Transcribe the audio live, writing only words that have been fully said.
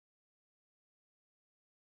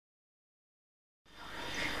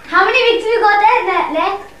weeks have you got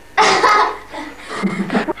left?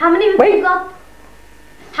 How many weeks have you got?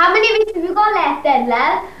 How many weeks have you got left then,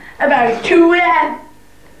 love? About 2 left.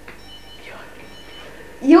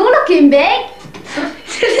 You're looking big. Do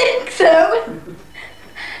you think so?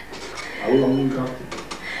 How long you got?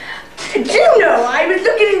 Do you know, I was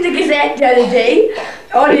looking in the Gazette the other day,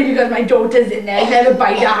 only because my daughter's in there, never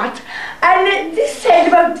by that, and this said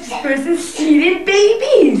about this person stealing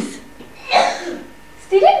babies.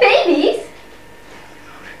 Stealing babies?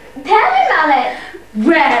 Tell me about it.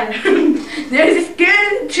 Well, there's this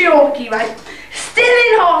girl in Cherokee, right, still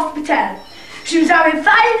in hospital. She was having 5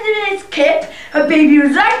 minutes kip, her baby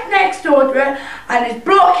was right next door to her, and this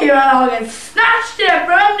bloke came along and snatched her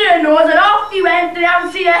from under her nose, and off he went, and I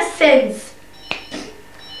haven't seen her since.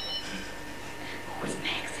 Who's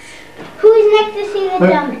next? Who's next to see the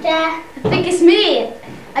doctor? I think it's me.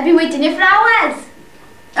 I've been waiting here for hours.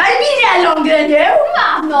 I've been here longer than you. No,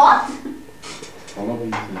 I'm not. Follow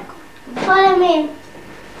me. Follow me.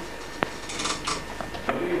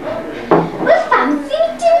 We're fancy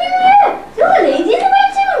meeting you here. You're a lady in the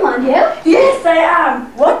waiting room, aren't you? Yes, I am.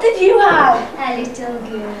 What did you have? A little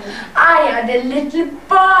girl. I had a little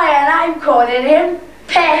boy, and I'm calling him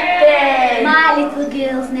Pepe. My little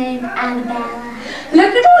girl's named Annabella.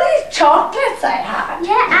 Look at all these chocolates I have.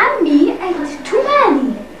 Yeah, and me. I got too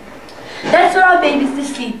many. That's for our babies to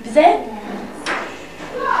sleep, is it?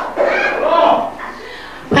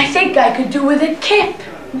 I think I could do with a kip.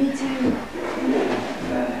 Me too.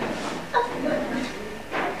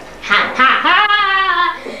 Ha ha ha!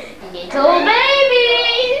 Little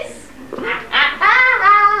babies! Ha ha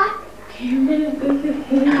ha! My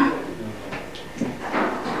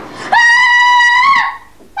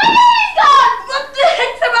baby's gone! What the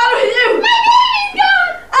heck's the matter with you? My baby's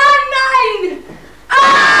gone! And mine!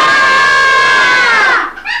 Ah!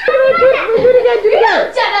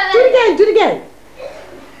 Do it again.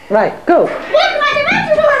 Right, go. What am I meant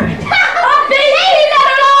to do? Oh, baby, let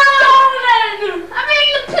her alone! I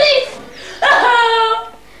mean, please!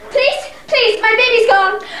 Please, my baby's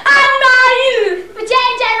gone. And mine! But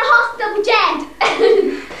Jen's in the hospital with Jen.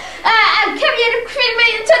 Come here to crib me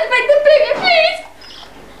and touch my baby, please.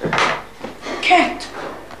 Cat.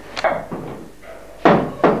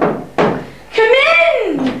 Come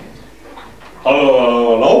in!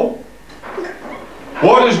 Hello?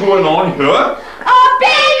 What is going on here? Our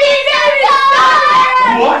babies are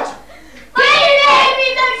gone! What? My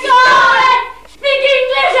babies are gone! Speak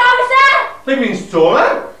English, officer! They've been stolen?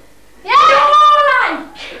 Yeah! You're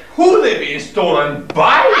like! Who they been stolen by?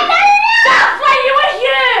 I don't know! That's why you were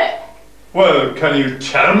here! Well, can you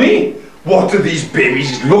tell me? What do these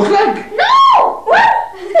babies look like? No!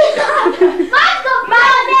 Mine's got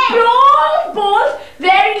Bald,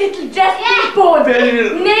 very little, just bald. Very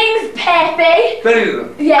little. Name's Pepe. Very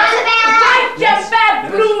little. Yes. Annabella. White jumper,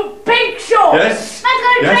 blue, pink shorts. Yes. Mine's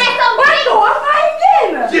got a Yes. dress on Wait, no, I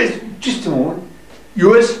find him. Just a moment.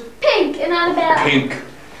 Yours? pink and Annabella. Pink.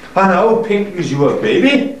 And how pink is your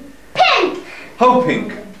baby? Pink! How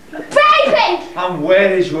pink? Very pink! And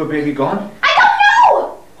where is your baby gone? I don't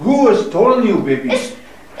know! Who has stolen your baby?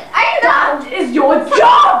 That is your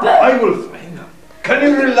job. I will find them. Can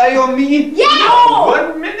you rely on me? Yes! No.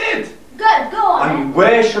 1 minute. Good, go on. And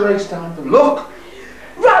where should I stand to look?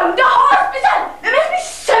 Round the hospital. There must be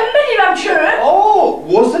somebody, I'm sure. Oh,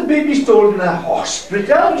 was the baby stolen in the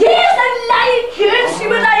hospital? Yes, I'm lying here. She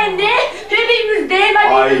was lying there. The baby was there.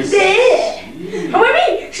 My baby was there. And with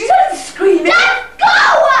me, she started screaming. Just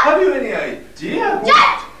go! Have you any idea?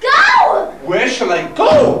 Just go! Where shall I go?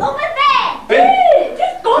 Over there! Ben,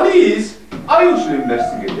 Just go. please, I should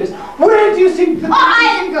investigate this. Where do you think the Oh, I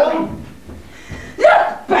am going.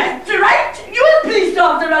 Look, better, right? You were the police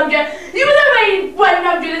officer around here. You were the way one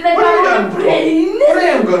around here and then Well, down with the brain. But I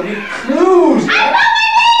am going to be clues. I found my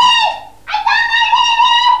baby! I found my baby!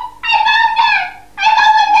 I found it! I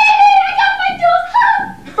found my baby! I got my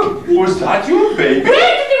daughter! Was that your baby?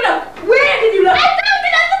 Where did you look? Where did you look? I found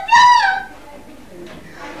it on the floor!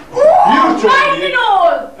 You told Find me. it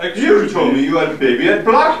all. You told me you had a baby had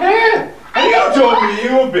black hair. And you told me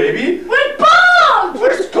your baby We're bald.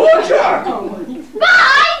 was Kojak.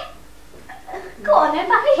 Bye! Go on then,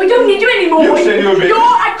 Papi. We don't need you anymore. You said your baby. You're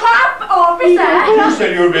a cop officer. You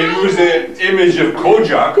said your baby was the image of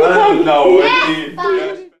Kojak. And now Yes, it's the- Bye.